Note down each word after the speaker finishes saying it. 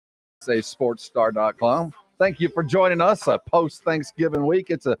UTSASportsStar.com. Thank you for joining us post-Thanksgiving week.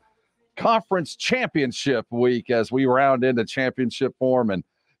 It's a conference championship week as we round into championship form, and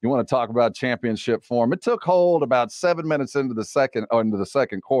you want to talk about championship form. It took hold about 7 minutes into the second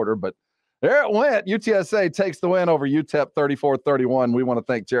quarter, but there it went. UTSA takes the win over UTEP 34-31. We want to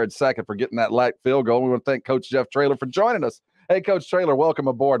thank Jared Sackett for getting that light field goal. We want to thank Coach Jeff Traylor for joining us. Hey, Coach Traylor, welcome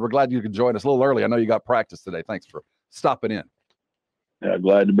aboard. We're glad you could join us a little early. I know you got practice today. Thanks for stopping in. Yeah,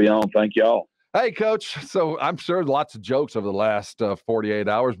 glad to be on. Thank y'all. Hey, Coach. So I'm sure lots of jokes over the last 48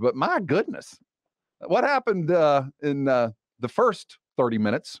 hours, but my goodness, what happened in the first 30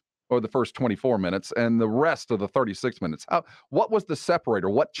 minutes or the first 24 minutes and the rest of the 36 minutes? What was the separator?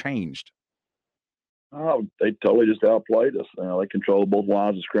 What changed? Oh, they totally just outplayed us. They controlled both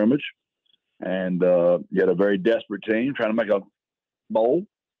lines of scrimmage, and you had a very desperate team trying to make a bowl.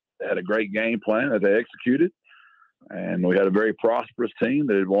 They had a great game plan that they executed. And we had a very prosperous team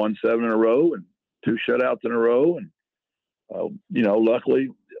that had won 7 in a row and 2 shutouts in a row. And, luckily,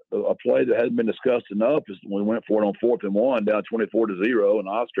 a play that hadn't been discussed enough is when we went for it on 4th and 1, down 24-0, and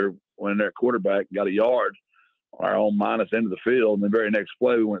Oscar went in there quarterback, got a yard on our own minus end of the field. And the very next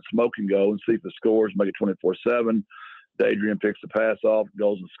play, we went smoke and go and see if the scores, make it 24-7. Daydream picks the pass off,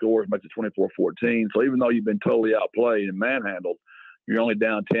 goes and scores, makes it 24-14. So even though you've been totally outplayed and manhandled, you're only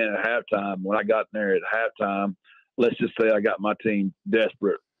down 10 at halftime. When I got in there at halftime, let's just say I got my team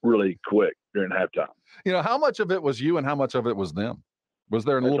desperate really quick during halftime. How much of it was you and how much of it was them? Was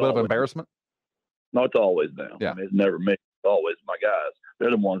there a little bit of embarrassment? No, it's always them. Yeah. It's never me. It's always my guys.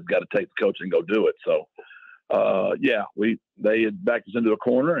 They're the ones that got to take the coach and go do it. So, they had backed us into a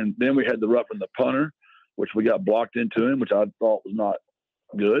corner, and then we had the roughing the punter, which we got blocked into him, which I thought was not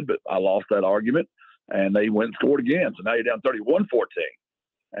good, but I lost that argument, and they went and scored again. So now you're down 31-14.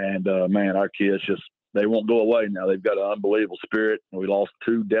 And, our kids they won't go away now. They've got an unbelievable spirit. We lost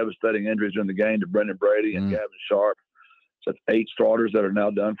 2 devastating injuries during the game to Brendan Brady and Gavin Sharp. So that's 8 starters that are now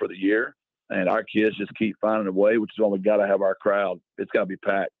done for the year. And our kids just keep finding a way, which is why we got to have our crowd. It's got to be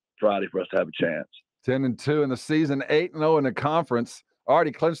packed Friday for us to have a chance. 10-2 in the season, 8-0 in the conference.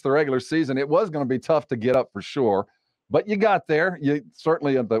 Already clinched the regular season. It was going to be tough to get up for sure, but you got there. You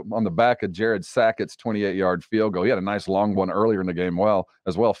certainly on the back of Jared Sackett's 28-yard field goal. He had a nice long one earlier in the game,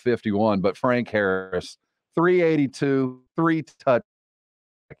 51. But Frank Harris, 382, 3 touch.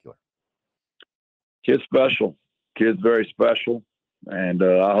 Kid's special. Kid's very special, and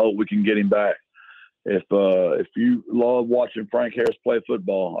I hope we can get him back. If you love watching Frank Harris play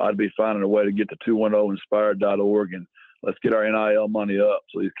football, I'd be finding a way to get to 210inspired.org and let's get our NIL money up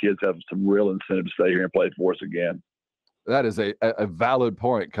so these kids have some real incentive to stay here and play for us again. That is a valid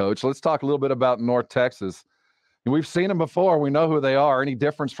point, Coach. Let's talk a little bit about North Texas. We've seen them before. We know who they are. Any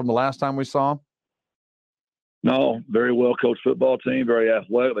difference from the last time we saw them? No, very well coached football team, very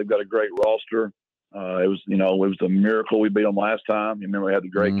athletic. They've got a great roster. It was a miracle we beat them last time. You remember we had the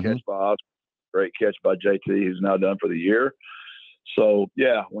great catch by Oscar, great catch by JT, who's now done for the year. So,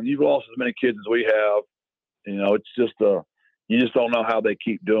 yeah, when you've lost as many kids as we have, it's just you just don't know how they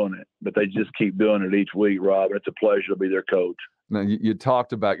keep doing it, but they just keep doing it each week, Rob. It's a pleasure to be their coach. Now, you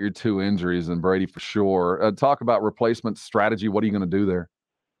talked about your 2 injuries and Brady for sure. Talk about replacement strategy. What are you going to do there?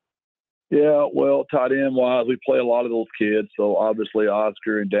 Yeah, well, tight end wise, we play a lot of those kids. So obviously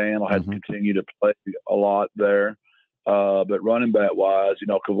Oscar and Dan will have to continue to play a lot there. But running back wise,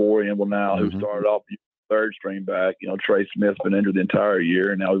 Kavorian will now, who started off the 3rd string back. Trey Smith's been injured the entire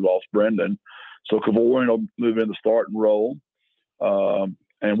year, and now we've lost Brendan. So Kavorian will move in the starting role.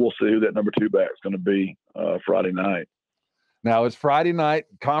 And we'll see who that number 2 back is going to be Friday night. Now it's Friday night,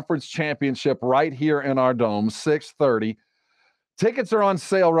 conference championship right here in our dome, 6:30. Tickets are on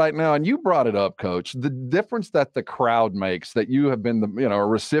sale right now, and you brought it up, Coach. The difference that the crowd makes, that you have been a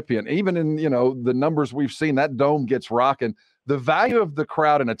recipient, even in the numbers we've seen, that dome gets rocking. The value of the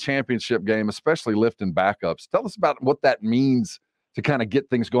crowd in a championship game, especially lifting backups. Tell us about what that means to kind of get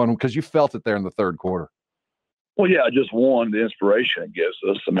things going, because you felt it there in the 3rd quarter. Well, yeah, just one, the inspiration it gives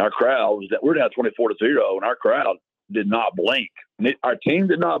us. I mean, our crowd we're down 24-0, and our crowd did not blink. Our team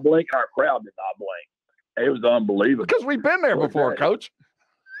did not blink, and our crowd did not blink. It was unbelievable. Because we've been there before, Coach.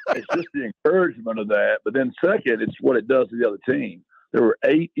 It's just the encouragement of that. But then second, it's what it does to the other team. There were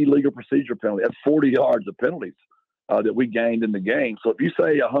 8 illegal procedure penalties. That's 40 yards of penalties that we gained in the game. So if you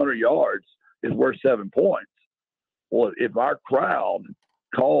say 100 yards is worth 7 points, well, if our crowd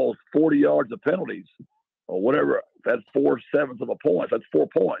calls 40 yards of penalties or whatever, that's 4/7 of a point. That's 4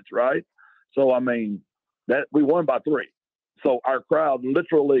 points, right? So, I mean, that we won by 3. So our crowd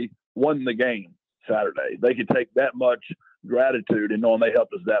literally won the game Saturday. They could take that much gratitude in knowing they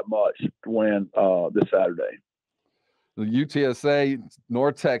helped us that much to win this Saturday. The UTSA,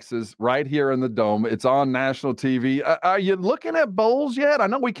 North Texas, right here in the Dome. It's on national TV. Are you looking at bowls yet? I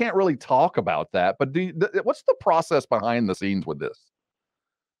know we can't really talk about that, but what's the process behind the scenes with this?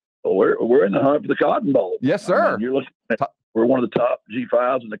 Well, we're in the hunt for the Cotton Bowl. Yes, sir. I mean, you're looking at, we're one of the top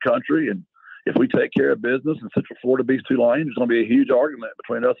G5s in the country, and if we take care of business and Central Florida beats Tulane, there's going to be a huge argument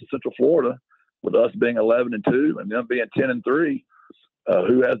between us and Central Florida, with us being 11-2 and them being 10-3.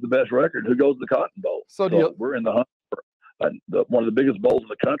 Who has the best record? Who goes to the Cotton Bowl? So we're in the hunt for one of the biggest bowls in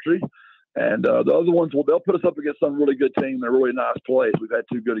the country, and the other ones, they'll put us up against some really good team in a really nice place. We've had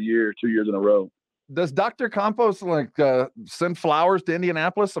too good a year, 2 years in a row. Does Dr. Campos send flowers to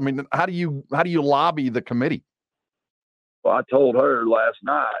Indianapolis? I mean, how do you lobby the committee? Well, I told her last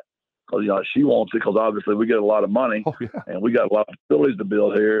night, because she wants it, because obviously we get a lot of money, and we got a lot of facilities to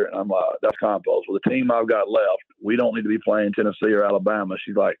build here. And I'm like, that's Campos. Well, the team I've got left, we don't need to be playing Tennessee or Alabama.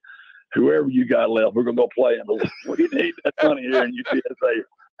 She's like, whoever you got left, we're going to go play. And we need that money here in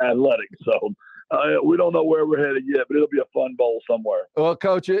UTSA athletics. So we don't know where we're headed yet, but it'll be a fun bowl somewhere. Well,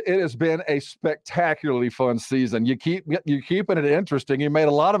 Coach, it has been a spectacularly fun season. You're keeping it interesting. You made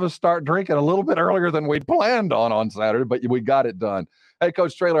a lot of us start drinking a little bit earlier than we'd planned on Saturday, but we got it done. Hey,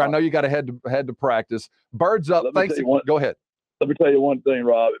 Coach Traylor, I know you got to head to practice. Birds up. Thanks. Go ahead. Let me tell you one thing,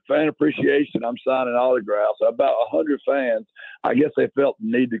 Rob. Fan appreciation, I'm signing autographs. About 100 fans, I guess they felt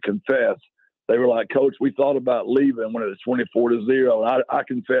the need to confess. They were like, Coach, we thought about leaving when it was 24-0. And I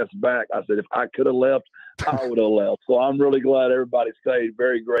confessed back. I said, if I could have left, I would have left. So I'm really glad everybody stayed.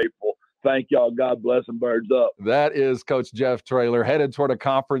 Very grateful. Thank y'all. God bless and birds up. That is Coach Jeff Traylor, headed toward a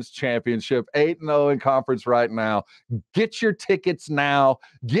conference championship, 8-0 in conference right now. Get your tickets now.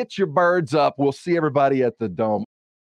 Get your birds up. We'll see everybody at the Dome.